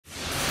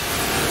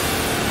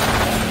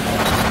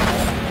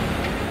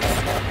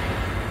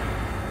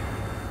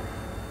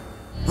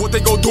what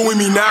they gon' do with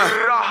me now.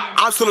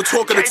 I'm still the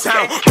talk of the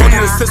town. Don't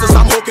need assistance,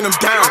 I'm hooking them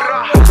down.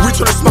 We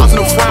turn the spots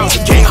into frowns.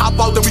 Gang hop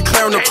out, then we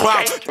clearing the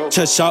crowd.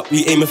 Chest shot,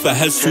 we aiming for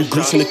heads too.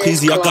 Grease in the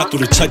queasy, I got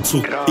through the check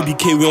too.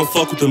 EBK, we don't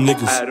fuck with them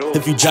niggas.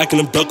 If you jacking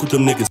them, duck with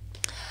them niggas.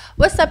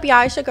 What's up,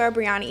 y'all? It's your girl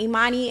Brianna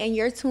Imani, and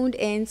you're tuned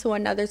in to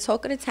another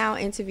Talk of the Town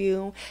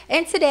interview.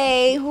 And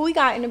today, who we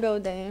got in the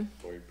building?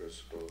 Mori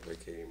Briscoe,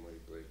 aka Mori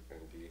Briscoe,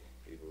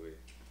 giveaway.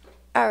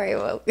 All right,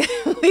 well,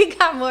 we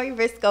got Mori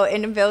Briscoe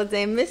in the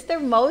building,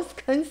 Mr. Most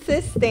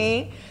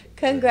Consistent.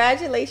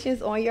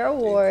 Congratulations on your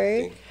award.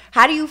 Thank you.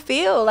 How do you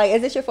feel? Like,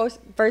 is this your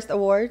first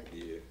award?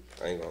 Yeah,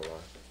 I ain't gonna lie.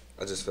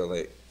 I just feel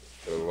like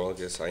for the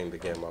longest, I ain't been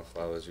getting my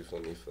flowers, you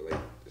feel me, for like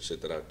the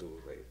shit that I do.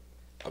 Like,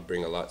 I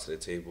bring a lot to the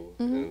table,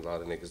 and a lot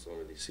of niggas don't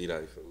really see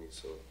that, you feel me?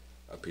 So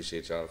I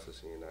appreciate y'all for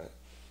seeing that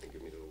and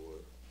give me the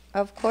award.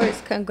 Of course,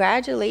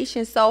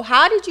 congratulations. So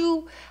how did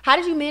you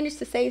manage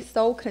to stay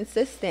so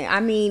consistent?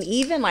 I mean,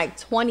 even like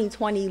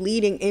 2020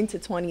 leading into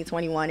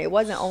 2021, it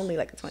wasn't only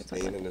like a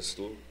 2021. Staying in the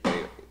stool,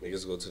 like,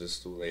 niggas go to the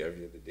stool like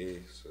every other day,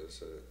 so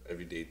it's a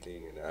everyday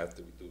thing. And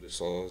after we do the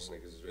songs,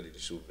 niggas is ready to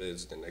shoot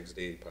vids the next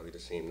day, probably the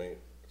same night.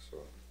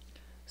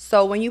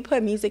 So when you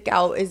put music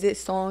out, is it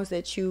songs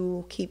that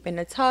you keep in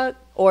the tuck,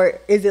 or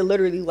is it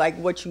literally like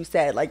what you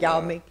said, like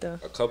y'all make the?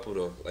 A couple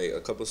though, like a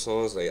couple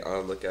songs, like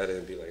I'll look at it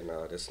and be like,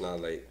 nah, that's not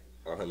like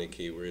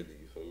 100K worthy.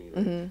 You feel me?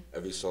 Like,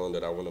 every song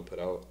that I want to put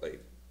out, like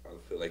I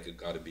feel like it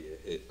got to be a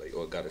hit, like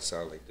or it got to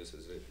sound like this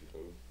is it. You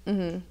feel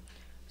me?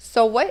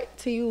 So what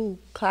do you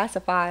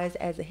classify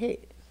as a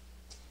hit?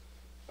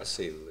 I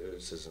say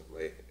lyricism,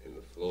 like in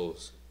the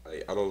flows.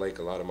 Like I don't like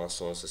a lot of my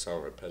songs to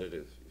sound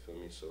repetitive. You feel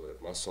me? So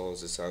if my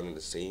songs are sounding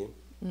the same,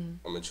 I'm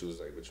gonna choose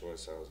like which one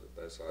sounds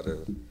the best out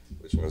of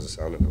which ones are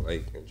sounding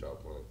alike and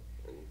drop one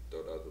and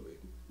throw the other way.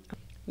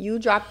 You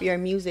drop your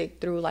music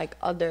through like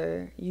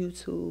other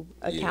YouTube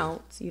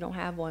accounts. You don't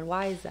have one.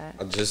 Why is that?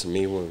 I just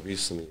made one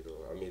recently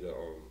though. I made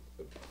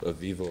a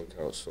Vivo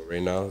account. So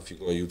right now, if you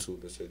go on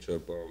YouTube and search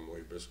up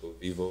Mori Briscoe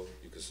Vivo,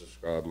 you can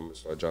subscribe. I'm gonna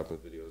start dropping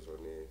videos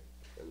on there.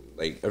 And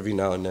like every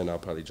now and then, I'll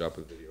probably drop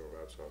a video on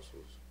Rap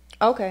Consoles.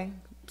 Okay.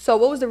 So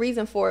what was the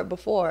reason for it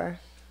before?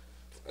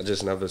 I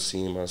just never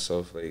seen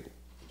myself like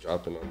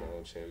dropping on my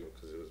own channel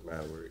because it was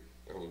mad work.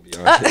 I'm gonna be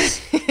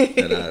honest.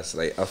 And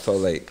I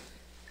felt like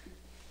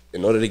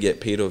in order to get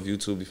paid off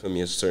YouTube, you feel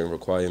me, it's certain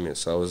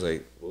requirements. So I was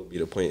like, what would be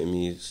the point in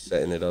me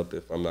setting it up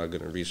if I'm not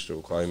gonna reach the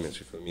requirements?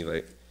 You feel me?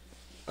 Like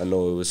I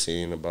know it was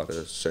saying about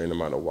a certain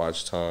amount of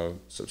watch time,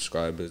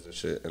 subscribers and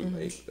shit, and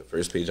like the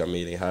first page I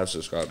made ain't have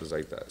subscribers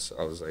like that. So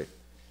I was like,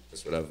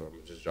 it's whatever. I'm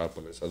gonna just drop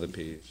on this other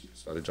page.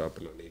 Started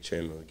dropping on their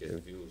channel and getting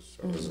views.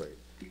 So I was like,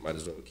 might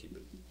as well keep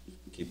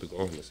it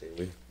going the same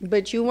way.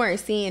 But you weren't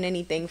seeing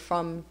anything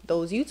from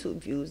those YouTube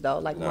views though,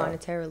 like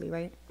monetarily,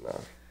 right? Nah.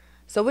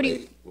 So what do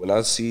you? When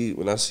I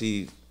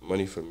see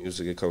money from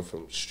music, it comes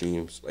from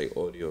streams, like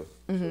audio.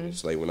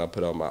 It's like when I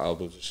put out my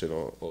albums and shit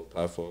on all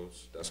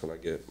platforms, that's when I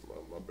get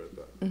my bread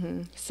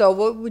back. So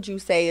what would you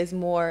say is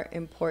more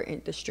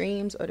important, the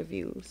streams or the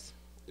views?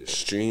 The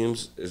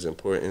streams is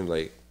important,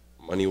 like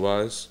money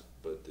wise,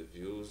 but the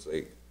views,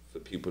 like for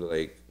people to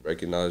like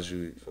recognize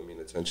you, for me,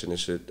 attention and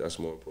shit, that's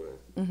more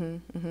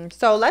important.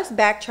 So let's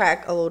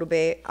backtrack a little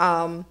bit.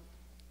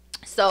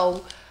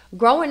 So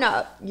growing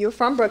up, you're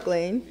from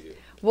Brooklyn. Yeah.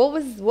 What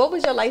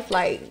was your life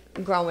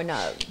like growing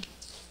up?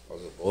 I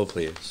was a ball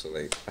player, so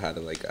like I had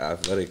an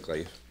athletic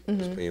life. I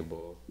was playing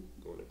ball,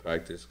 going to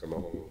practice,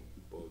 coming home,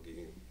 ball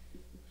game,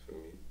 for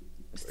me,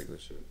 regular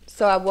shit.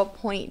 So at what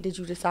point did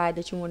you decide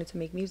that you wanted to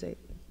make music?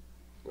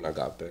 When I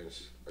got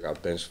benched. I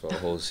got benched for a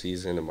whole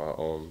season in my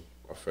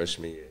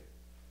freshman year.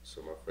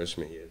 So my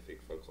freshman year, they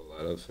fucked a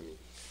lot up for me.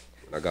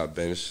 When I got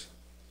benched,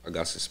 I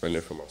got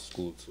suspended from my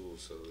school too.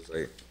 So it was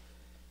like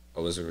I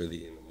wasn't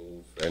really in the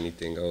mood for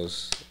anything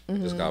else.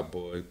 Just got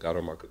bored, got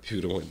on my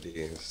computer one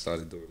day and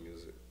started doing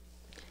music.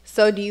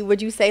 So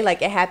would you say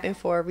like it happened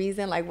for a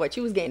reason? Like what,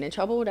 you was getting in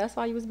trouble? That's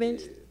why you was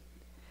benched?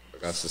 Yeah. I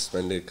got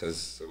suspended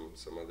because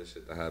some other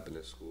shit that happened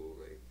in school,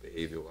 like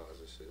behavior-wise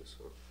and shit.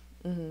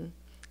 So.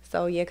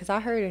 So yeah, because I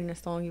heard in the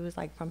song you was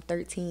like from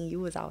 13, you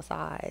was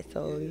outside.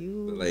 So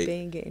you like,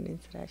 been getting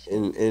into that shit.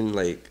 In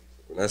like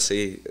when I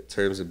say in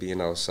terms of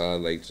being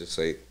outside, like just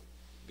like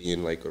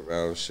being like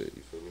around shit,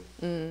 you feel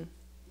me?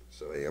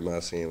 So like, I'm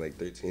not saying like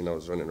 13, I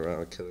was running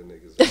around killing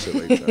niggas and shit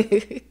like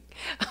that.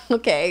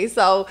 Okay,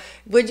 so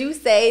would you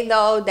say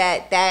though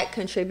that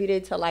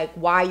contributed to like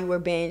why you were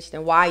benched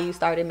and why you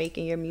started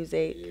making your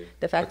music? Yeah,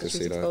 the fact that you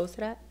was exposed to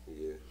that?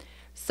 Yeah.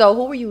 So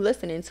who were you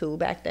listening to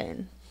back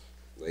then?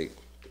 Like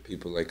the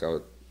people like I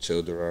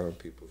chilled around,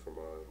 people from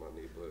my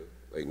neighborhood,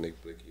 like Nas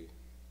Blixky,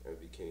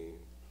 MV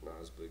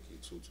Nas Blixky,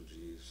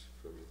 2G's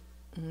for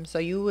me. So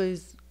you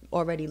was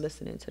already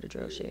listening to the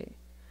drill shit.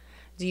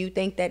 Do you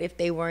think that if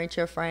they weren't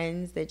your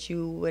friends that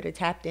you would have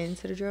tapped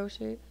into the drill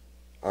shit?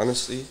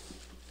 Honestly,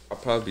 I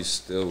probably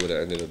still would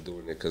have ended up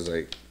doing it because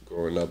like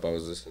growing up I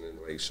was listening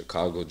to like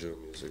Chicago drill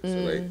music. So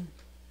like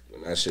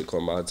when that shit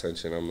caught my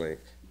attention, I'm like,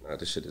 nah,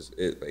 this shit is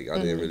it. Like I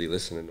didn't really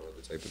listen to no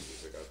other type of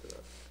music after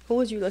that. Who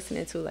was you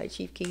listening to, like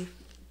Chief Keef?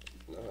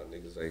 Nah,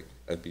 niggas like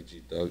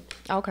FBG Doug.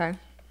 Okay.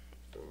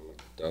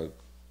 Doug,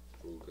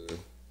 Ruger,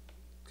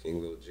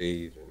 King Lil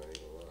Jave, and I ain't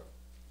gonna lie.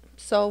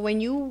 So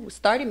when you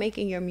started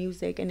making your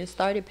music and it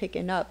started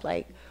picking up,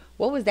 like,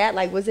 what was that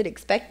like? Was it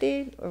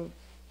expected or?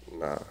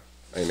 Nah,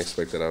 I ain't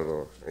expect that at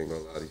all. I ain't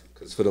gonna lie to you.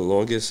 Cause for the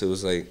longest, it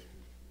was like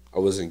I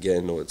wasn't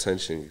getting no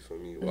attention. You feel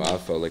me? Well, I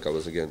felt like I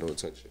wasn't getting no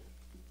attention,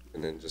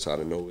 and then just out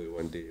of nowhere,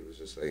 one day it was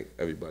just like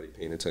everybody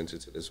paying attention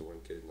to this one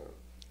kid now.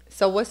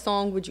 So what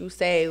song would you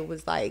say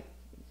was like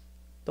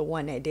the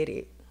one that did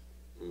it?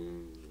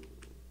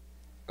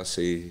 I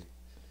say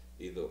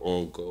either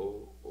On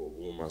Go or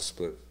On My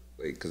Split.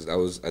 Like, cause that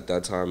was at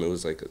that time it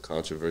was like a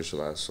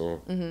controversial ass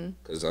song.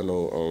 Cause I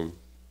know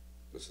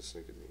what's this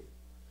nigga name?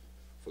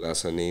 Forgot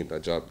her name. I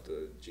dropped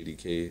the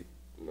GDK.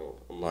 No,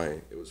 I'm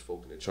lying. It was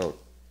Folk in the Trunk.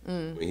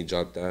 When he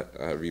dropped that,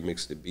 I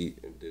remixed the beat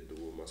and did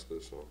the On My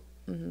Split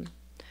song.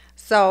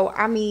 So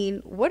I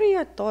mean, what are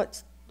your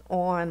thoughts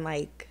on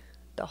like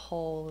the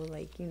whole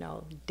like, you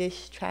know,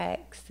 diss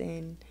tracks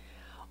and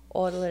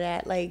all of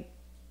that? Like,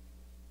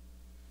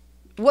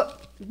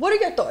 what are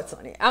your thoughts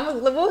on it?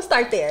 We'll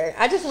start there.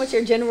 I just want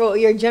your general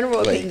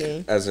Like,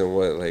 opinion. as in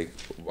what? Like,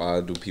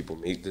 why do people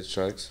make diss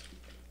tracks?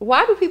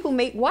 Why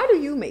do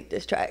you make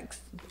diss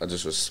tracks? I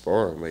just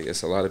respond. Like,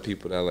 it's a lot of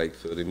people that like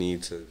feel the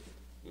need to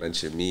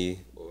mention me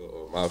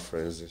or my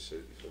friends and shit.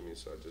 You feel me?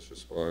 So I just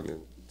respond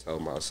and tell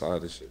my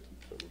side of shit.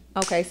 You feel me?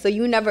 Okay, so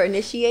you never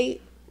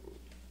initiate?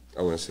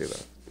 I wouldn't say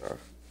that. Nah.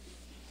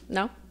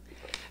 No?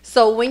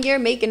 So when you're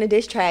making a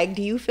diss track,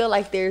 do you feel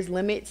like there's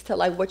limits to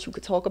like what you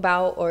could talk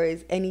about, or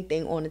is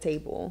anything on the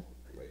table?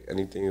 Like,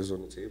 anything is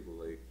on the table.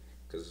 Like,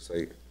 cause it's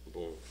like,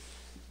 boom.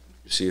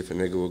 You see, if a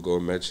nigga would go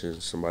and mention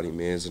somebody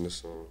man's in the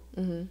song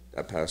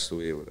that passed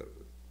away or whatever,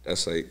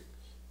 that's like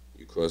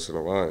you crossing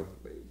the line.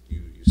 Like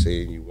you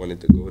saying you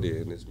wanted to go there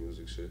in this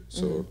music shit.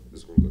 So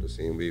it's gonna go the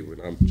same way when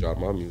I drop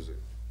my music.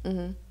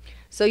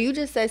 So you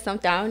just said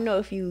something, I don't know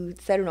if you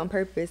said it on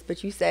purpose,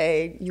 but you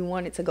said you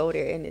wanted to go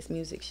there in this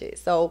music shit.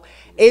 So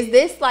is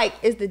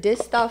the diss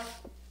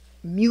stuff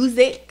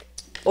music,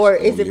 or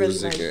is it really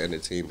music like and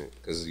entertainment?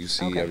 Because you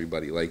see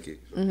everybody like it.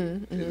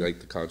 They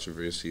like the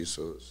controversy,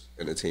 so it's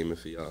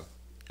entertainment for y'all.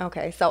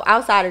 Okay, so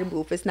outside of the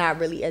booth, it's not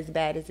really as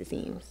bad as it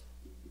seems.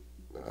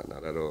 Nah,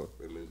 not at all.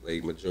 I mean,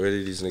 like, majority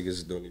of these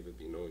niggas don't even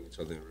be knowing each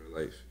other in real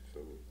life. You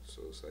feel me?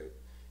 So it's like,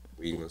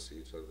 we ain't gonna see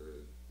each other.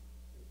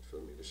 You feel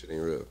me? This shit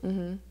ain't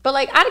real. But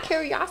like, out of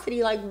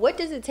curiosity, like, what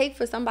does it take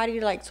for somebody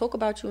to like talk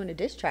about you in a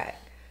diss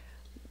track?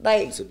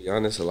 Like, To be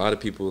honest, a lot of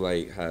people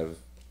like have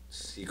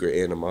secret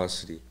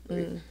animosity.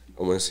 Like,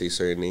 I wouldn't say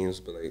certain names,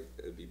 but like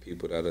it'd be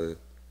people that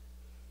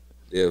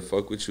they'll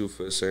fuck with you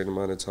for a certain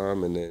amount of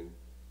time, and then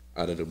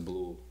out of the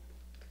blue,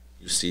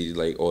 you see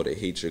like all the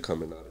hatred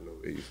coming out of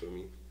nowhere. You feel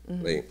me?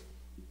 Like,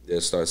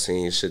 they'll start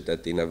saying shit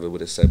that they never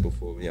would have said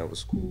before when I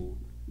was cool,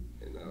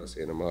 and now it's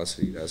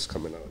animosity that's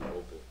coming out in the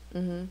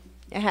open.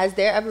 and has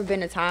there ever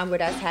been a time where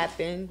that's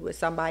happened with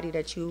somebody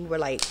that you were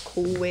like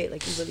cool with,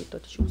 like you really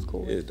thought that you was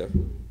cool Yeah, with?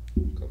 definitely.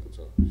 A couple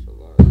times.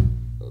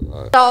 A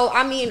lot. So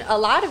I mean, a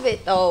lot of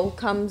it though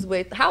comes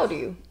with, how old are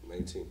you?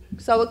 19.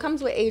 So it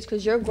comes with age,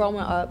 because you're growing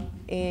up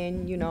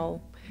and, you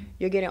know,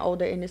 you're getting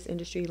older in this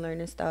industry,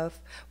 learning stuff.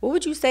 What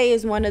would you say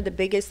is one of the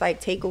biggest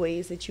like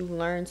takeaways that you've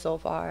learned so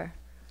far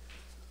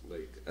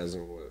Like, as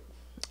in what?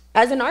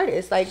 as an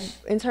artist, like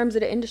in terms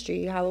of the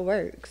industry, how it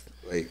works?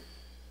 Like,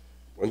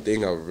 one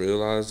thing I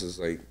realized is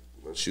like,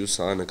 once you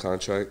sign a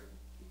contract,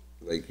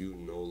 like, you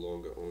no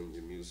longer own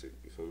your music.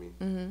 You feel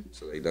me?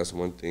 So like, that's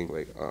one thing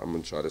like I'm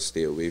gonna try to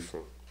stay away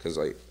from, cause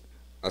like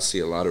I see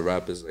a lot of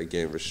rappers like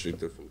getting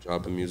restricted from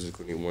dropping music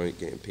when they want,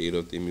 getting paid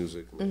off their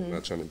music. Like, I'm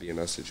not trying to be in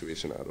that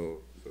situation at all.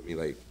 For me,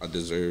 like, I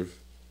deserve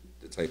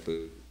the type of,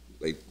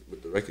 like,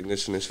 with the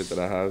recognition and shit that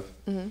I have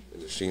and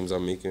the streams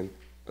I'm making,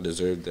 I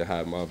deserve to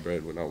have my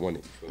bread when I want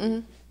it. You feel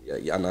me? Yeah,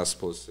 y'all not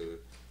supposed to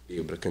be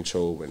able to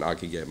control when I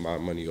can get my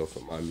money off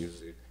of my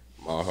music,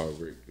 my hard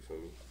work. You feel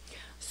me?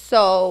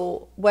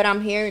 So what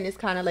I'm hearing is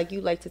kind of like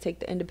you like to take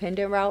the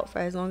independent route for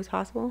as long as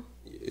possible.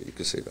 Yeah, you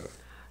could say that.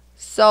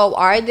 So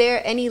are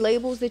there any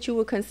labels that you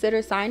would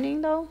consider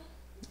signing though?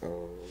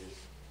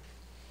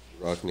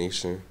 Rock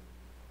Nation.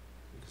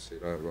 You could say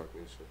that, Rock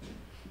Nation.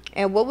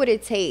 And what would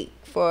it take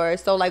for,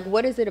 so like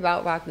what is it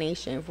about Rock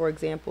Nation, for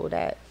example,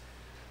 that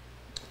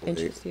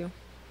interests you?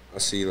 I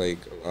see like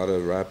a lot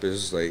of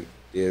rappers like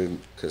they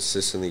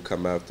consistently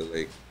come after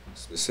like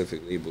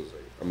specific labels. Like,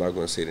 I'm not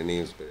gonna say the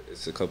names, but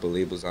it's a couple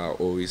labels I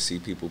always see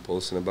people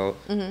posting about.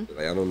 But,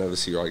 like, I don't ever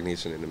see Rock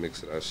Nation in the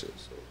mix of that shit.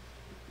 So.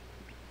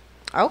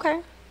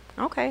 Okay.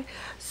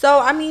 So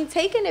I mean,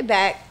 taking it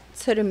back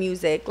to the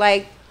music,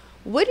 like,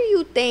 what do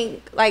you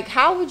think? Like,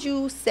 how would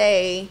you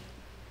say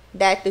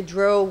that the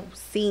drill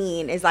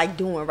scene is like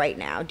doing right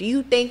now? Do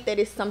you think that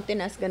it's something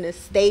that's gonna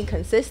stay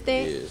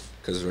consistent? Yeah,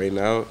 because right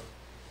now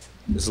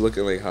it's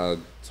looking like how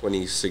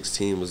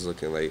 2016 was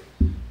looking like,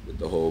 with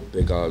the whole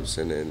Big Ops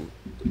and then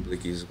the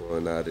Blickies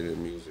going out of the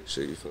music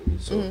shit, you feel me?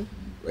 So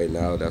right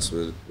now that's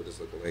what it's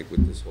looking like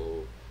with this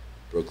whole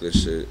Brooklyn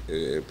shit,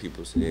 and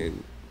people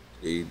saying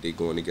they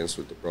going against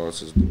what the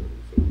Bronx is doing,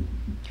 you feel me?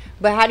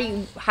 But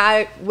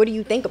what do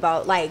you think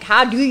about, like,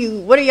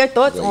 what are your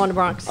thoughts Like, on the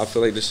Bronx? I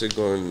feel like this shit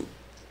going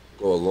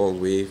go a long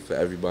way for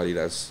everybody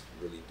that's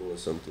really doing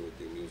something with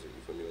their music.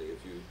 You feel me? Like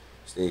if you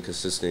staying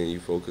consistent and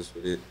you focus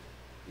with it,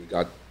 you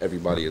got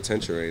everybody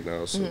attention right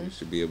now, so you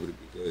should be able to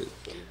be good.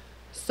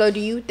 So do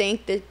you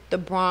think that the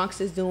Bronx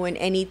is doing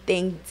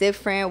anything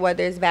different,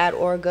 whether it's bad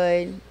or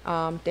good,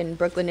 than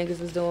Brooklyn niggas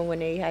was doing when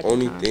they had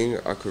Only the time? thing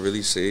I could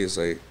really say is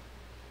like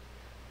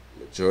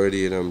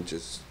majority of them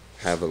just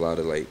have a lot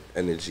of like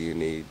energy in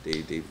they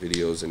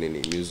videos and in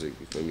their music.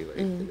 You feel me? Like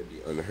and it'd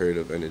be unheard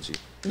of energy.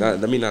 Not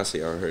let me not say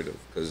unheard of,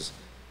 because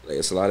like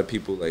it's a lot of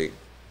people like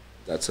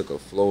that took a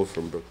flow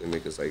from Brooklyn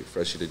niggas, like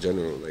Freshie the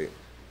General. Like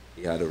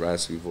he had a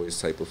raspy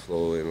voice type of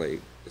flow, and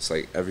like it's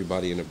like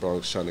everybody in the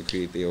Bronx trying to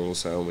create their own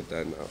sound with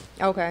that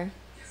now.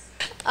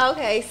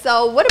 Okay,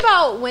 so what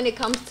about when it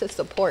comes to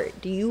support?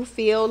 Do you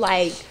feel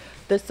like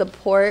the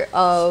support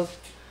of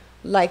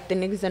like the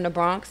niggas in the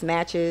Bronx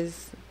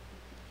matches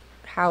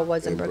how it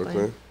was in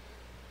Brooklyn?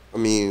 I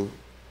mean,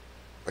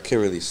 I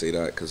can't really say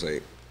that because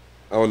like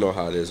I don't know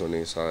how it is on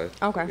their side.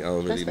 Okay, I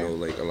don't really know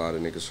like a lot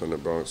of niggas from the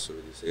Bronx to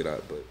really say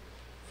that, but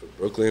for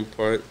Brooklyn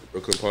part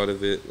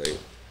of it, like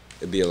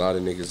it'd be a lot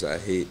of niggas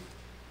that hate.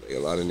 Like a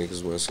lot of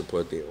niggas want to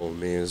support their own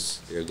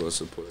mans. They're gonna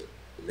support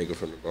the nigga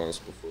from the Bronx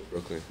before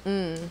Brooklyn.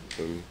 You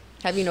feel me?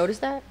 Have you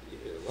noticed that?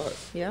 Yeah, a lot.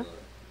 Yeah. A lot.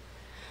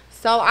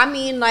 So I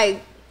mean,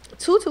 like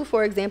Tutu,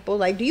 for example,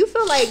 like do you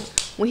feel like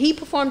when he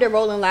performed at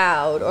Rolling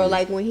Loud, or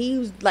like when he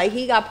was like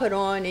he got put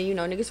on, and you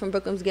know niggas from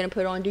Brooklyn was getting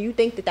put on, do you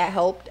think that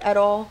helped at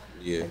all?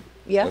 Yeah.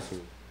 Yeah.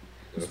 Definitely.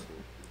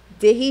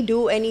 Did he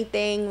do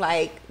anything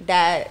like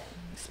that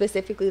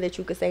specifically that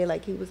you could say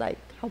like he was like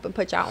helping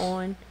put y'all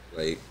on?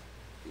 Like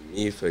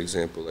me, for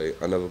example,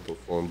 like I never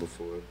performed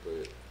before,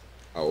 but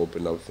I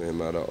opened up for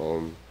him at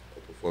a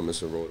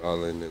performance in Rhode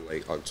Island in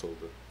like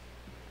October.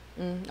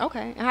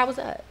 Okay, and how was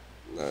that?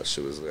 Nah,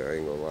 shit was lit. I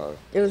ain't gonna lie.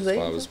 It was lit?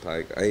 I was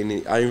packed. I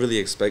didn't really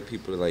expect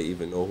people to like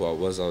even know who I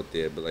was out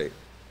there, but like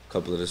a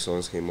couple of the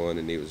songs came on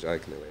and they was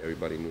jacking it. Like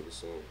everybody knew the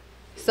song.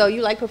 So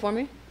you like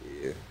performing?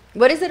 Yeah.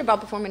 What is it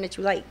about performing that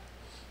you like?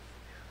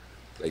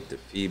 Like the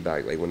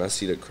feedback. Like when I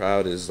see the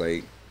crowd is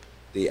like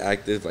they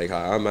active, like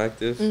how I'm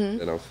active,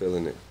 then I'm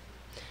feeling it.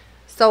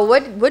 So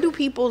what do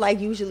people like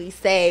usually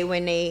say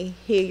when they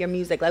hear your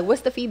music? Like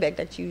what's the feedback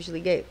that you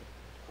usually get?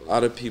 A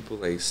lot of people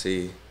like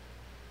say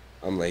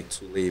I'm like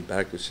too laid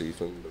back with shit, you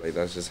feel me? But like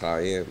that's just how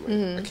I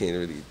am. Like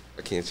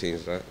I can't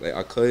change that. Like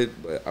I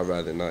could, but I'd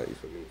rather not, you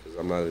feel me? Because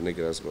I'm not a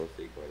nigga that's gonna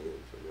fake my name, you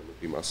feel me? I'm gonna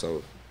be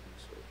myself.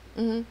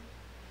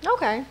 So.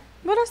 Okay.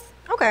 Well, that's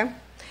okay.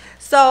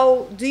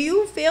 So do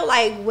you feel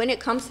like when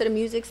it comes to the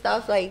music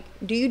stuff, like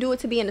do you do it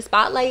to be in the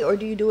spotlight, or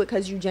do you do it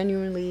because you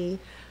genuinely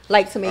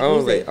like to make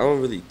music? I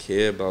don't really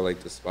care about like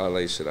the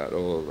spotlight shit at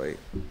all. Like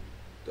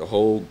the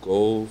whole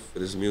goal for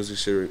this music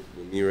shit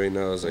with me right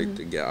now is like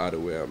to get out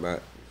of where I'm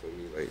at. You feel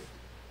me? Like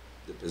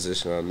the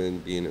position I'm in,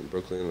 being in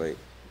Brooklyn. Like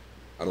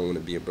I don't want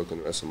to be in Brooklyn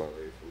the rest of my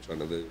life. I'm trying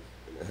to live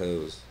in the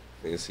hills,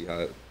 fancy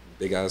hot,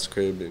 big ass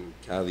crib in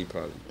Cali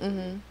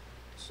probably.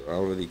 So I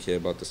don't really care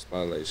about the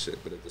spotlight shit.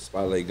 But if the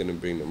spotlight gonna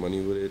bring the money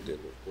with it, then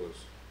of course.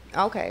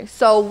 Okay.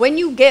 So when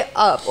you get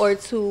up or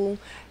to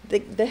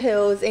the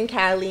hills in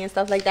Cali and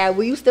stuff like that,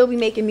 will you still be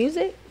making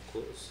music? Of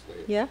course.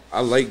 Like, Yeah.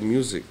 I like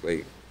music.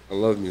 Like I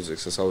love music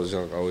since I was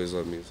young. I always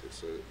loved music.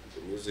 So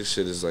the music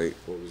shit is like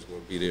always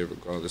gonna be there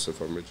regardless if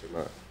I'm rich or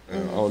not.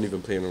 And I don't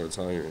even plan on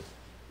retiring.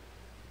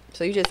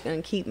 So you're just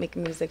gonna keep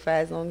making music for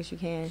as long as you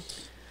can.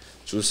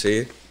 True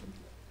say,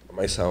 I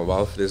might sound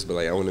wild for this, but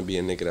like I want to be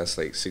a nigga that's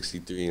like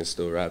 63 and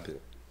still rapping.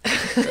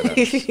 Like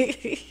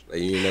you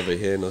ain't never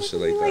hear no shit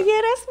like that. Like,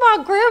 yeah, that's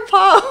my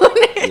grandpa.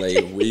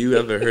 Like, were you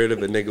ever heard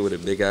of a nigga with a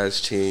big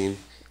ass chain,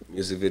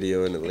 music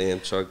video in a lamb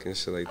truck and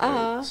shit like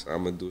that? So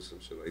I'm gonna do some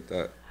shit like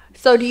that.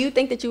 So do you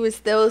think that you would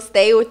still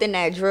stay within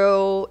that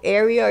drill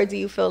area, or do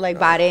you feel like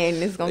by then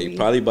it's gonna be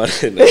probably by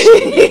then that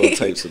shit gonna be all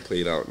types of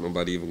played out.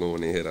 Nobody even gonna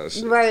want to hear that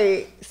shit.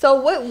 right?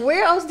 So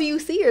where else do you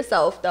see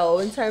yourself though,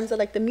 in terms of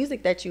like the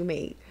music that you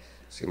made?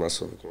 See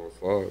myself going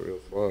far, real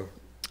far.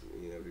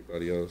 Me and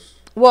everybody else.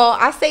 Well,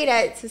 I say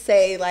that to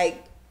say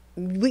like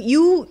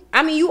you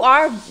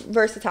are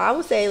versatile. I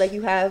would say like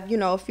you have, you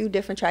know, a few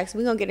different tracks.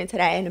 We're gonna get into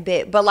that in a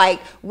bit. But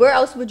like where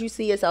else would you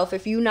see yourself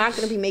if you're not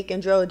gonna be making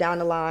drill down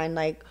the line?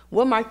 Like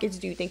what markets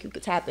do you think you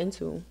could tap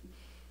into?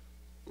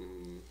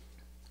 You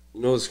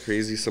know what's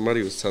crazy?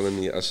 Somebody was telling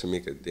me I should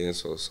make a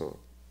dancehall song.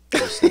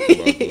 I was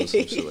thinking about doing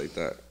some shit like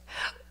that.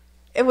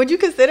 And would you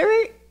consider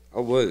it? I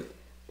would.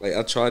 Like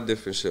I try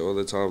different shit all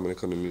the time when it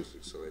comes to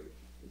music. So like,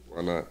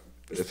 why not?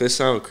 But if it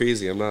sounds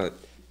crazy, I'm not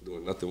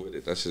doing nothing with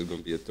it. That's just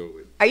gonna be a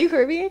throwaway. Are you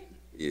Caribbean?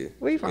 Yeah.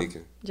 Where you from?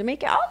 Jamaican.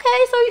 Jamaica.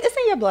 Okay, so it's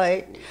in your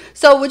blood.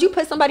 So would you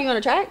put somebody on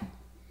a track?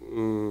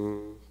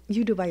 You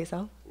do by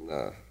yourself?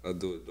 Nah, I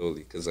do it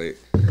dolly. Cause like,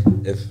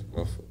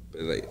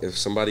 if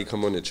somebody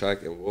come on the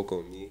track and walk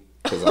on me,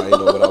 cause I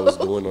didn't know what I was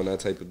doing on that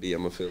type of beat,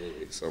 I'ma feel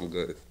it. So I'm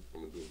good.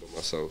 I'm gonna do it by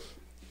myself.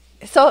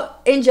 So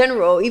in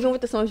general, even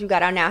with the songs you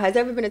got out now, has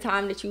there ever been a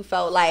time that you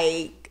felt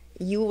like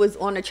you was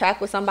on a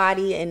track with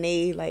somebody and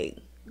they like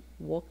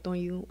walked on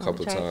you? A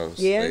couple times.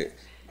 Yeah. Like,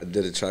 I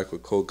did a track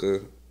with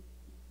Coca.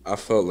 I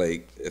felt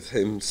like if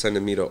him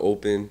sending me the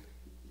open,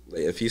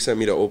 like if he sent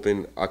me the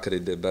open, I could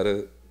have did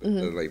better.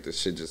 But like the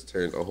shit just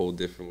turned a whole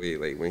different way.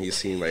 Like when he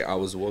seen like I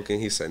was walking,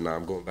 he said, "Nah,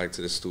 I'm going back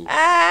to the studio."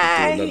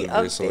 He threw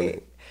another verse on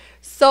it.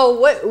 So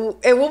what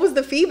was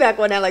the feedback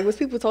on that? Like, was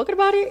people talking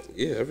about it?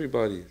 Yeah,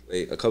 everybody.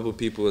 Like a couple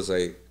people was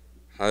like,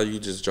 "How you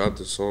just dropped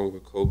a song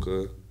with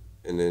Coca,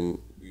 and then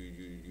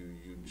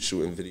you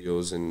shooting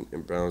videos in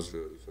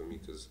Brownsville?" You feel me?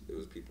 Because it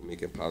was people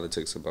making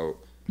politics about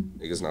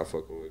niggas not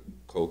fucking with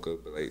Coca,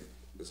 but like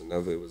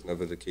it was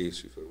never the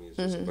case. You feel me? It's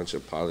just a bunch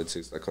of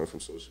politics that come from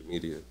social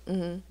media.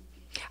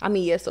 I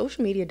mean, yeah,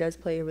 social media does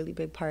play a really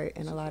big part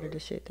in a lot of the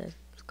shit that's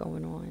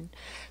going on.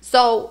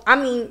 So, I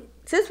mean,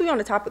 since we're on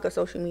the topic of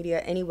social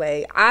media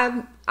anyway,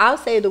 I'll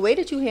say the way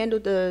that you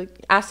handled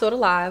I saw the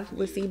live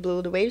with C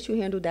Blue, the way that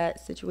you handled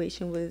that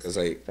situation was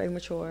like, very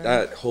mature.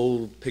 That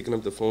whole picking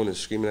up the phone and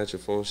screaming at your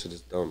phone shit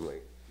is dumb.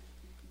 Like,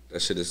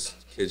 that shit is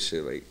kid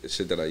shit. Like, the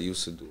shit that I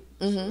used to do.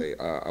 So,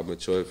 like, I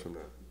matured from that.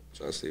 I'm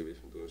trying to stay away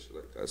from doing shit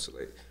like that. So,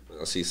 like, when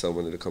I see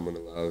someone to come on the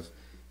live,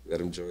 let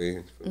him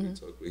join, for me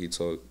talk, where he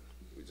talk,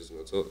 we just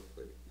gonna talk.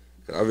 Like,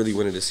 'cause I really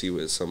wanted to see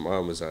where some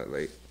mom was at.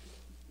 Like,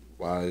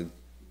 why,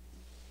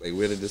 like,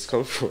 where did this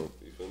come from?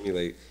 You feel me?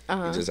 Like,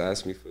 he just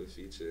asked me for a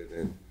feature, and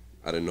then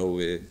out of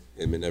nowhere,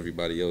 him and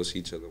everybody else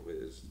he chilling with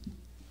is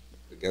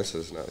against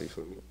us now. You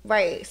feel me?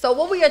 Right. So,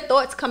 what were your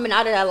thoughts coming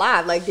out of that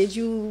live? Like, did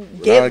you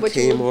get when what I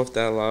came you... off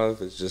that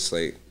live? It's just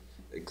like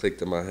it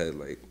clicked in my head.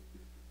 Like,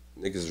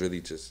 niggas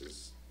really just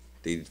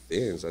they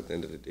fans. At the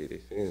end of the day, they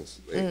fans.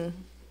 Like,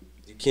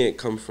 you can't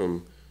come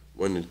from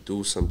wanting to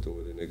do something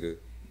with a nigga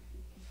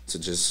to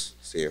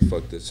just saying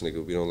fuck this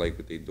nigga. We don't like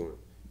what they doing.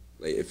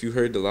 Like, if you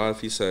heard the live,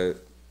 he said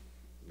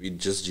we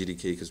just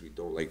GDK because we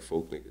don't like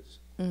folk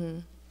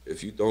niggas.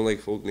 If you don't like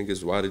folk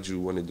niggas, why did you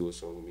want to do a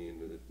song with me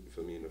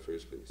in the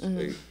first place?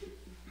 Like,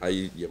 how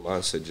your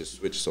mindset just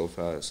switched so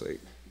fast? Like,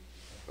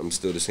 I'm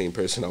still the same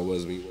person I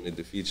was when you wanted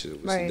the feature.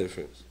 What's the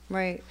difference?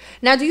 Right.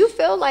 Now, do you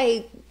feel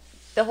like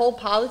the whole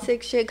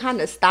politics shit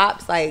kind of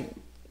stops like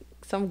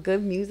some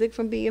good music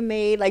from being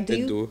made? Like, do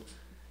you?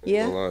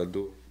 Yeah. I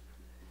do.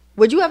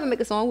 Would you ever make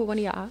a song with one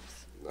of your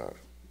ops? Nah.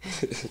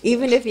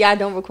 Even if y'all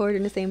don't record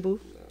in the same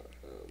booth? Nah,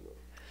 I don't know.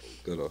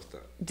 I'm good off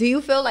that. Do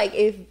you feel like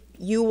if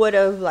you would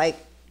have like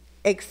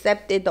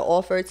accepted the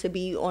offer to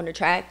be on the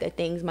track, that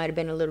things might have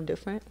been a little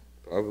different?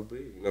 Probably.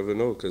 You never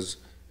know, because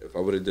if I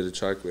would have did a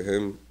track with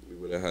him, we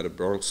would have had a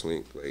Bronx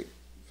link. Like,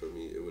 for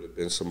me, it would have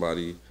been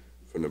somebody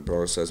from the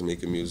Bronx that's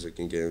making music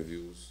and getting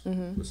views,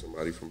 with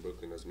somebody from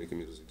Brooklyn that's making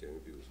music and getting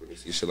views. When you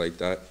see shit like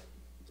that,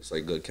 it's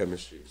like good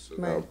chemistry. So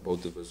now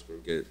both of us will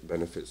get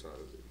benefits out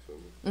of it.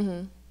 You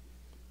feel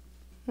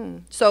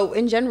me? So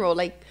in general,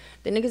 like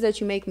the niggas that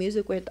you make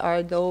music with,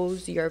 are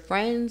those your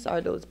friends?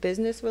 Are those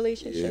business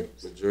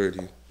relationships? Yeah,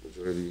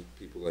 majority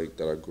people like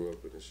that I grew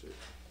up with and shit.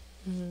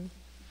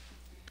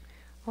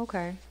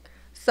 Okay.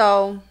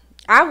 So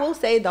I will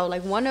say though,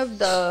 like one of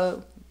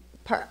the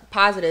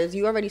positives,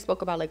 you already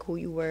spoke about like who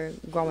you were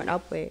growing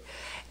up with,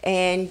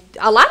 and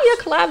a lot of your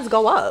collabs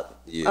go up.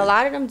 A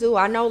lot of them do.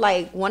 I know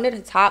like one of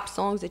the top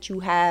songs that you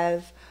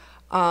have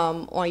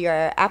on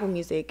your Apple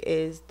Music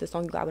is the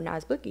song you got with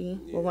Nas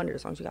Blixky, or one of the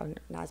songs you got with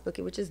Nas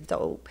Blixky, which is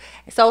dope.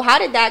 So how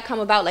did that come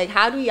about? Like,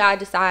 how do y'all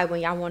decide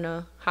when y'all want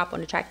to hop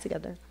on the track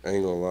together? I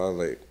ain't gonna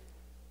lie, like,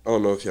 I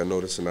don't know if y'all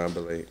noticed or not,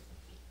 but like,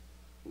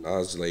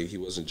 Nas, like, he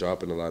wasn't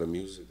dropping a lot of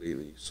music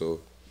lately. So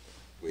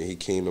when he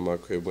came to my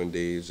crib one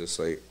day, it's just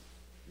like,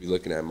 be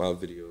looking at my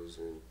videos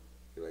and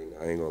be like,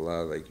 nah, I ain't gonna lie,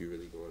 like, you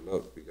really going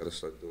up. We gotta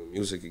start doing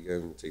music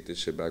again and take this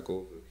shit back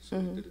over. So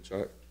we did a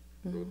track,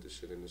 wrote this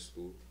shit in the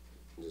studio,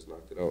 and just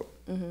knocked it out.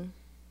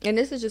 And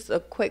this is just a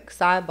quick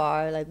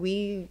sidebar. Like,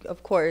 we,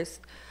 of course,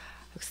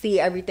 see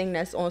everything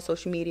that's on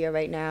social media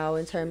right now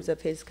in terms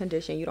of his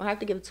condition. You don't have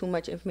to give too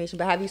much information,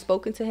 but have you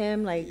spoken to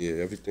him? Like, yeah,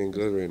 everything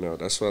good right now.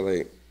 That's why,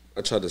 like,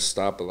 I tried to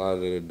stop a lot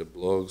of the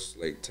blogs,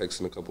 like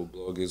texting a couple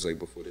bloggers, like,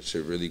 before this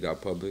shit really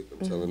got public.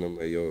 I'm telling them,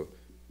 like, yo,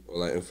 all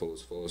that info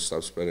is false.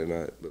 Stop spreading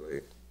that. But,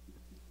 like,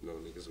 you know,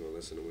 niggas gonna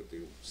listen to what they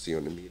see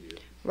on the media.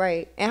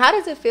 Right. And how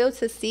does it feel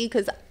to see,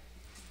 because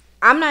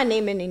I'm not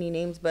naming any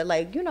names, but,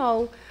 like, you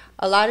know,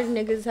 a lot of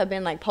niggas have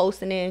been, like,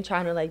 posting it and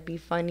trying to, like, be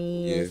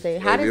funny and say,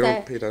 how like, does we that...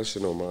 don't pay that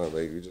shit no mind.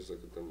 Like, we just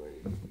look at them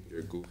like,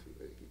 you're goofy.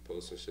 Like, you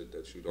posting shit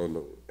that you don't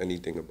know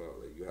anything about.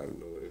 Like, you have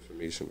no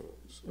information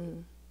on.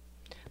 So.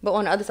 But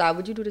on the other side,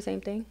 would you do the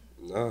same thing?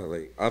 Nah,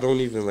 like, I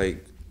don't even,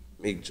 like,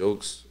 make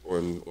jokes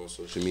on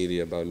social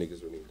media about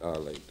niggas when they die.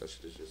 Like, that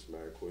shit is just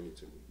mad corny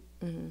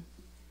to me.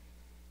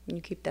 You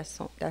keep that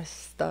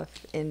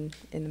stuff in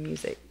the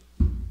music.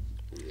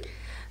 Yeah.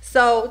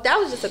 So that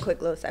was just a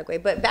quick little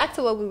segue. But back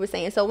to what we were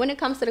saying. So when it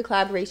comes to the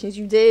collaborations,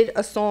 you did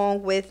a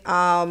song with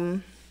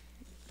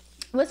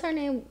what's her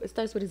name? It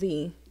starts with a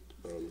Z.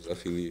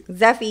 Zeffy Lee.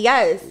 Zeffy,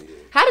 yes. Yeah.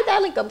 How did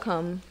that link up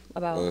come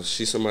about?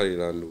 She's somebody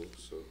that I knew,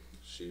 so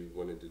she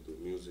wanted to do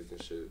music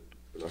and shit.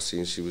 And I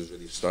seen she was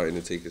really starting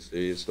to take it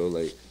serious, so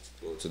like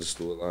going to the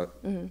studio a lot.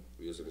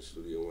 We was in the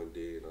studio one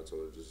day and I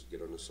told her just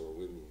get on the song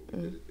with me. We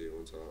did it there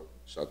one time.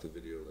 shot the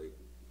video like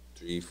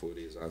 3-4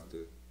 days after.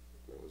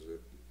 That was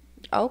it.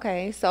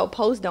 Okay, so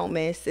post don't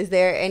miss. Is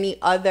there any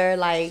other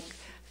like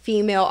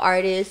female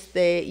artists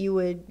that you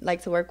would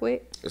like to work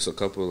with? It's a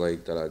couple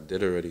like that I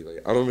did already.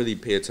 Like I don't really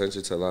pay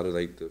attention to a lot of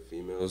like the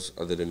females,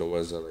 other than the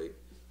ones that like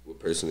would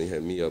personally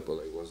hit me up, or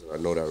like ones that I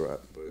know that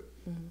rap. But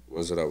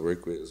ones that I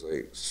work with is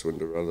like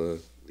Swinderella,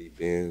 Lee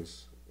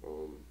Bands,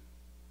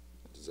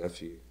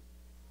 Zeffy.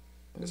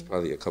 There's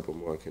probably a couple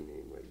more I can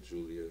name, like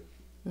Julia.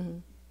 Yeah,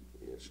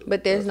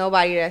 But there's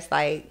nobody that's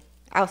like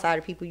outside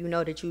of people you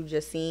know that you've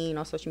just seen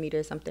on social media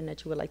or something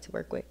that you would like to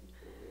work with.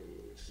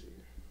 Let me see.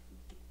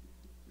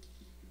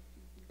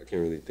 I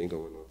can't really think of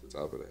one off the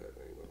top of the head.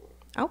 I ain't gonna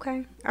lie.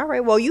 Okay. All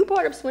right. Well, you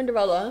brought up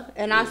Swinderella,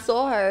 and I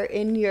saw her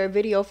in your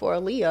video for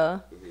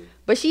Aaliyah,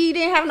 but she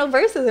didn't have no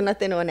verses or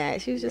nothing on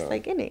that. She was just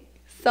like in it.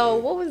 So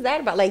what was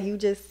that about? Like you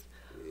just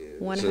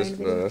wanted her in the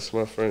video? That's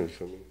my friend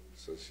for me.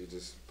 So she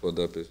just pulled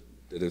up and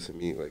did it for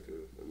me, like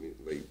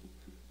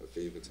a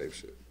favor type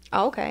shit.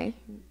 Oh, okay.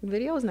 The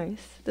video was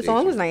nice. The Thank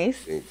song you. was nice.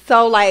 Thank you.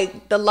 So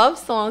like the love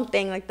song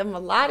thing, like the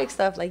melodic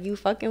stuff, like you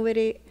fucking with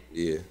it.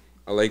 Yeah,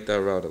 I like that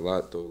route a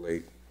lot though,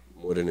 like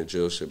more than the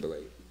drill shit, but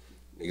like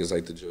niggas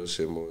like the drill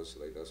shit more,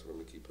 so like that's what I'm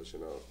gonna keep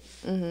pushing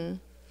out.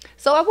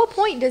 So at what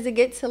point does it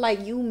get to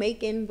like you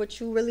making what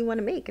you really want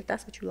to make, if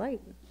that's what you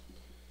like?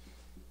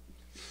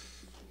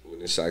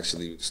 When it's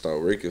actually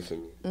start working for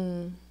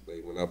me.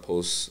 Like when I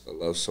post a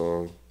love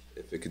song,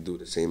 if it could do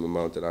the same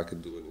amount that I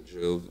could do in the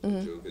drill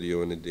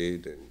video in a day,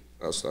 then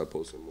I'll start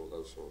posting more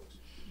love songs.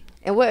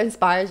 And what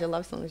inspires your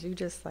love songs? You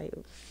just like,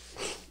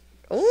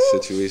 ooh,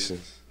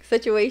 Situations.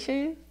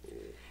 situation.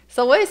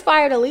 So what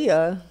inspired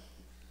Aaliyah?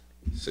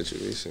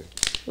 Situation.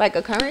 Like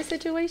a current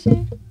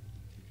situation?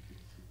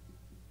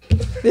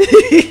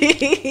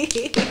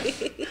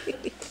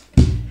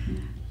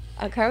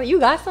 A current? You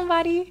got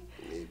somebody?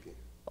 Maybe.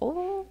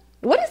 Oh,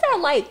 what is that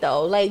like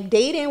though? Like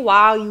dating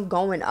while you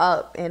going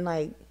up and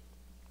like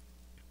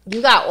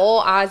you got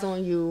all eyes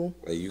on you.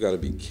 Like you gotta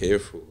be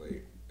careful.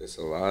 Like there's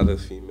a lot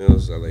of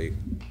females that like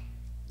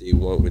they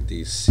want what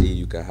they see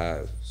you can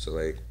have. So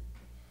like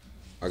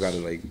I gotta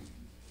like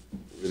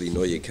really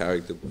know your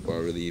character before I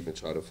really even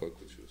try to fuck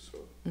with you. So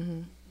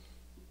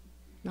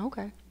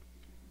Okay.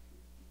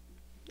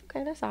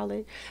 Okay, that's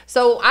solid.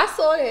 So I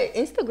saw that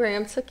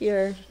Instagram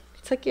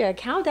took your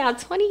account down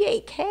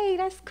 28K.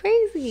 That's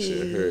crazy.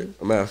 shit hurt.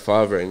 I'm at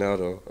 5 right now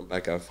though. I'm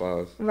back at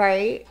 5.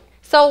 Right.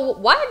 So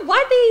why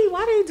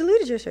they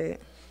deleted your shit?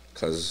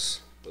 Cause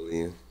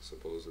bullying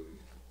supposedly,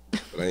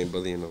 but I ain't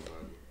bullying nobody.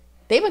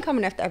 They've been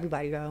coming after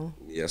everybody though.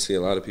 Yeah, I see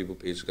a lot of people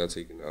page got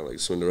taken out. Like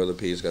Swinderella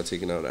page got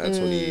taken out at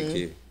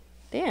 28K.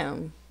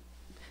 Damn.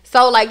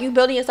 So like you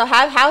building yourself.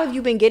 How have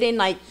you been getting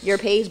like your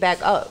page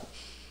back up?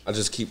 I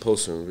just keep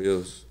posting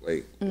reels.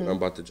 Like when I'm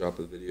about to drop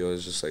a video,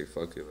 it's just like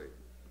fuck it. Like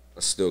I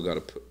still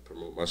gotta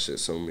promote my shit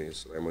somewhere,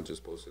 so I'm gonna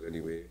just post it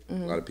anyway. A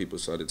lot of people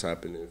started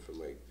tapping in from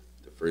like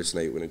the first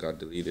night when it got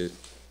deleted.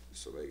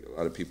 So like a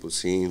lot of people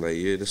seen like,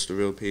 yeah, this the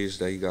real page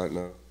that he got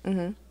now,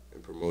 and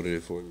promoted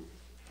it for me.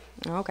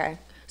 Okay.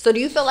 So do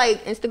you feel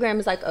like Instagram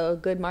is like a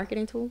good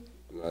marketing tool?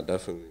 Nah,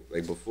 definitely.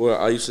 Like before,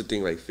 I used to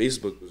think like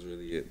Facebook was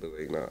really it, but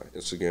like nah,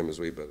 Instagram is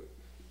way better.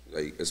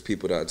 Like it's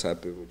people that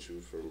tap in with you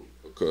from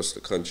across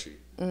the country.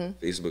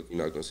 Facebook,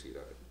 you're not gonna see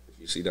that. If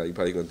you see that, you're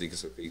probably gonna think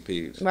it's a fake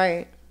page.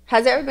 Right.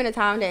 Has there ever been a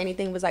time that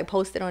anything was like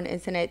posted on the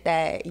internet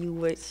that you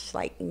wish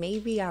like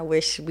maybe I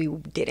wish we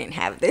didn't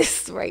have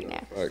this right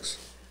now? Facts.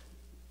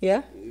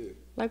 Yeah? Yeah,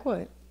 Like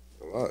what?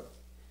 a lot.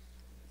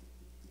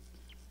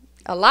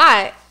 A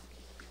lot?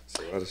 It's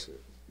a lot of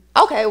shit.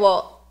 Okay,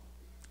 well,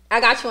 I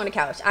got you on the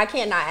couch. I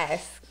can't not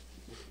ask.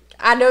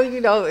 I know you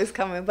know it's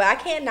coming, but I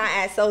can't not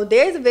ask. So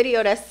there's a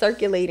video that's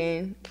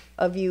circulating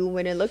of you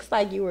when it looks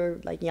like you were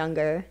like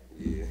younger.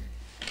 Yeah.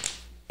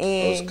 I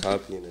And was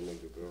copying a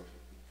nigga, bro.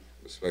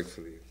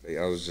 Respectfully. Like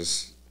I was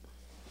just,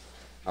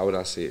 how would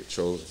I say it,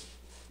 trolling.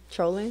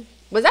 trolling.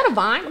 Was that a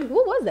Vine? Like,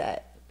 what was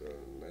that?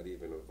 Not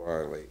even a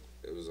Vine. Like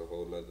it was a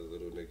whole nother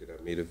little nigga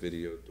that made a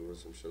video doing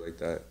some shit like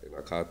that, and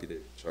I copied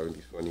it, trying to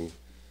be funny.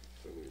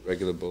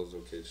 Regular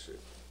bozo kid shit.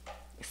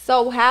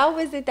 So how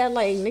is it that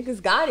like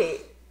niggas got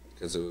it?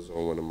 Because it was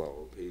on one of my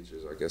old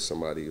pages. I guess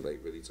somebody like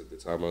really took the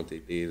time out their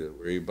day to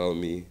worry about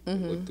me,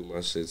 look through my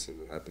shits, and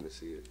happened to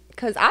see it.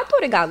 Cause I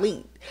thought it got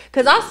leaked.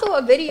 Cause I saw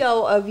a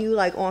video of you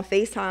like on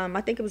FaceTime.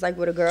 I think it was like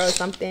with a girl or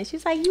something.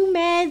 She's like, "You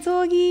mad,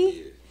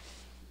 doggy?"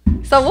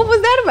 Yeah. So what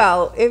was that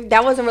about? If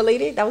that wasn't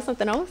related, that was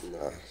something else.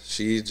 Nah,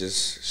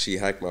 she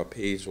hacked my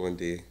page one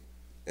day,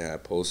 and I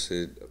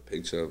posted a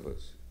picture of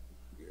us.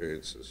 You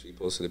heard? So she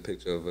posted a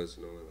picture of us,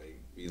 knowing like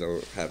we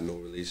don't have no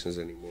relations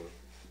anymore.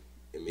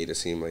 It made it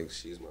seem like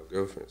she's my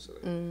girlfriend. So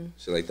like,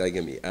 shit like that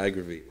get me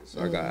aggravated.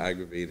 So I got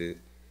aggravated.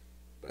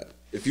 But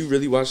if you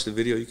really watch the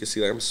video, you can see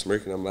like I'm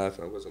smirking, I'm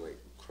laughing. I wasn't like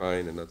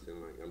crying or nothing.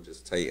 Like I'm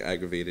just tight,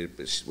 aggravated.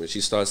 But when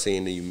she starts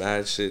saying that you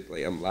mad shit,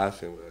 like I'm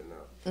laughing with her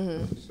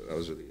now. So that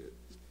was really it.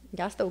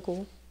 Y'all still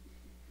cool.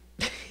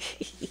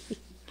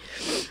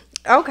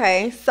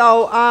 Okay,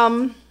 so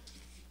I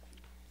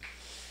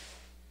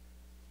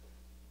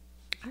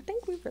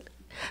think we really.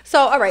 So,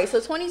 all right. So,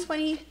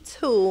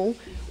 2022.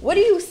 What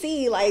do you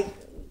see like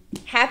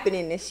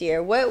happening this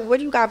year? What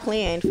do you got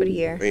planned for the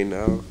year? Right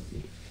now,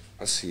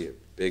 I see a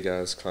big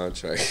ass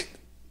contract.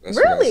 That's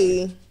what I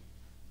Really? see.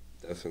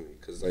 Definitely,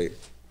 cause like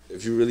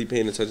if you're really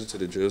paying attention to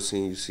the drill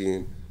scene, you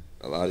seeing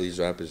a lot of these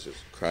rappers just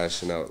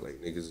crashing out.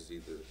 Like niggas is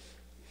either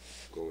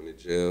going to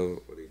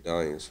jail or they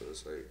dying. So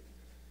it's like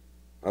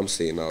I'm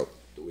staying out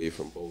the way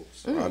from both.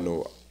 So I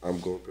know I'm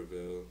going to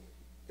prevail.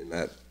 And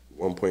at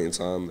one point in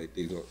time, like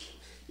they go.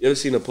 You ever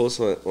seen a post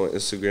on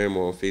Instagram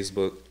or on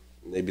Facebook?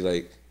 And they be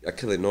like, "Y'all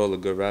killing all the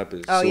good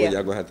rappers. Oh, so yeah.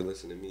 y'all gonna have to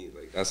listen to me."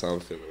 Like that's how I'm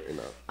feeling right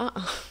now.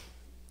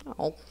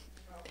 Oh.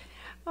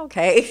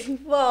 Okay.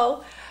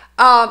 Well,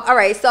 all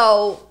right.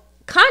 So,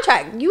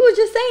 contract. You were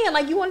just saying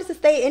like you wanted to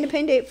stay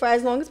independent for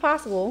as long as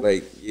possible.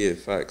 Like yeah,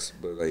 facts.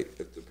 But like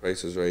if the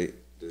price is right,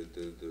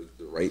 the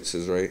rights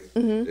is right,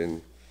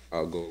 then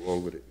I'll go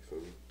along with it. You feel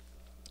me?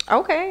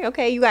 Okay.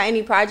 Okay. You got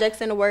any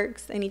projects in the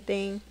works?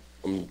 Anything?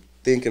 I'm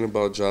thinking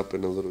about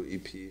dropping a little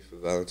EP for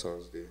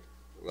Valentine's Day.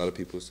 A lot of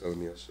people was telling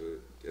me I should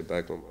get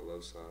back on my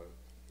love side.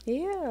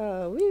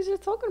 Yeah, we was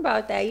just talking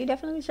about that. You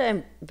definitely should.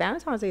 And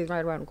Valentine's Day is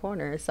right around the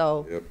corner,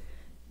 so Yep.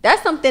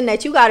 that's something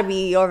that you got to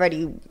be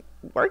already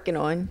working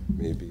on.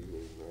 Maybe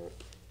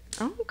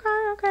not.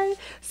 Okay.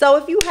 So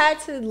if you had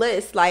to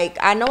list, like,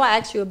 I know I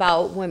asked you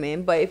about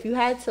women, but if you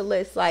had to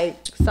list like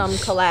some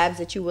collabs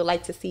that you would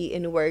like to see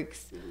in the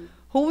works,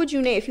 who would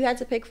you name? If you had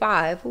to pick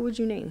 5, who would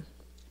you name?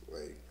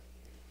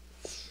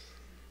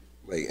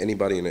 Like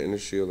anybody in the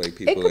industry or like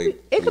people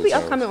It could be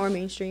upcoming or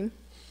mainstream.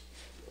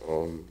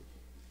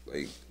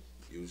 Like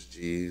Use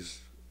G's.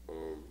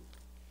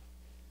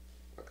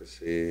 I could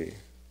say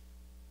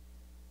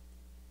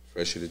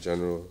Freshie the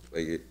General.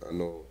 Like I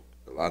know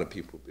a lot of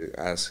people been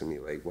asking me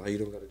like, why you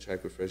don't got a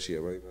track with Freshie?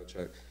 Why you not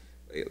track?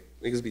 Like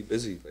niggas be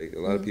busy. Like a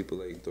lot of people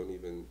like don't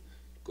even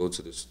go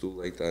to the stool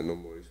like that no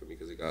more for me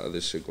because they got other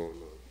shit going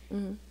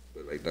on.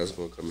 But like that's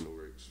gonna come in the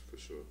works for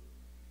sure.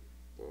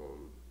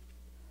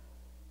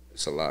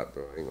 It's a lot,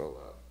 bro. I ain't gonna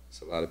lie.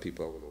 It's a lot of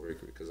people I want to work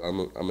with because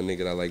I'm a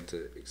nigga that like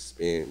to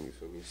expand. You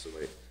feel me? So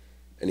like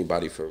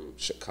anybody from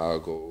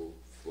Chicago,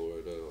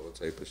 Florida, all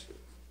type of shit.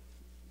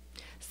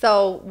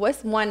 So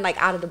what's one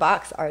like out of the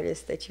box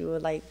artist that you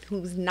would like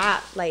who's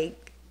not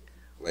like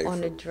on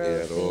the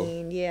drill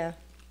scene? Yeah.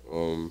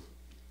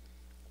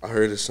 I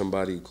heard of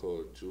somebody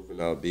called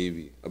Juvenile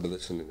Baby. I've been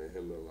listening to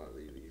him a lot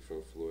lately. He's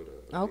from Florida.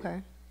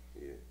 Okay.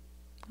 Yeah.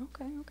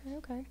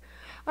 Okay.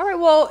 All right.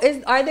 Well,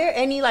 are there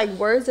any like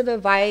words of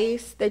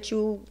advice that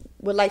you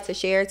would like to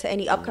share to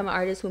any upcoming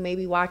artists who may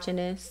be watching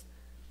this?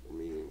 I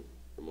mean,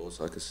 the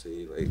most I could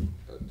say, like,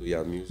 do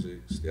y'all music,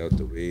 stay out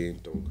the way,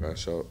 don't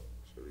crash out.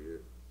 So yeah.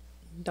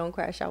 Don't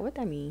crash out. What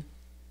that mean?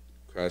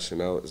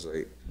 Crashing out is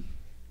like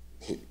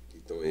you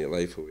throwing your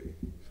life away.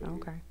 You feel me?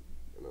 Okay.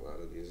 And a lot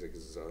of these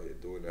niggas is out here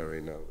doing that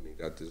right now. And they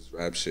got this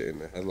rap shit in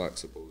the headlock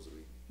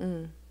supposedly.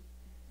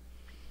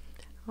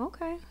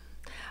 Okay.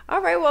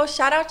 All right. Well,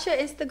 shout out your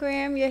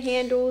Instagram, your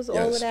handles,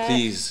 all of that.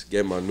 Please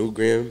get my new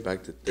gram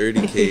back to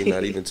 30K,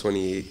 not even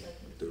 28.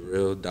 The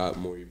real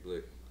Mori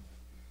Briscoe.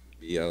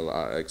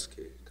 BLIXK.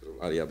 Because a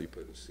lot of y'all be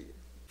putting C.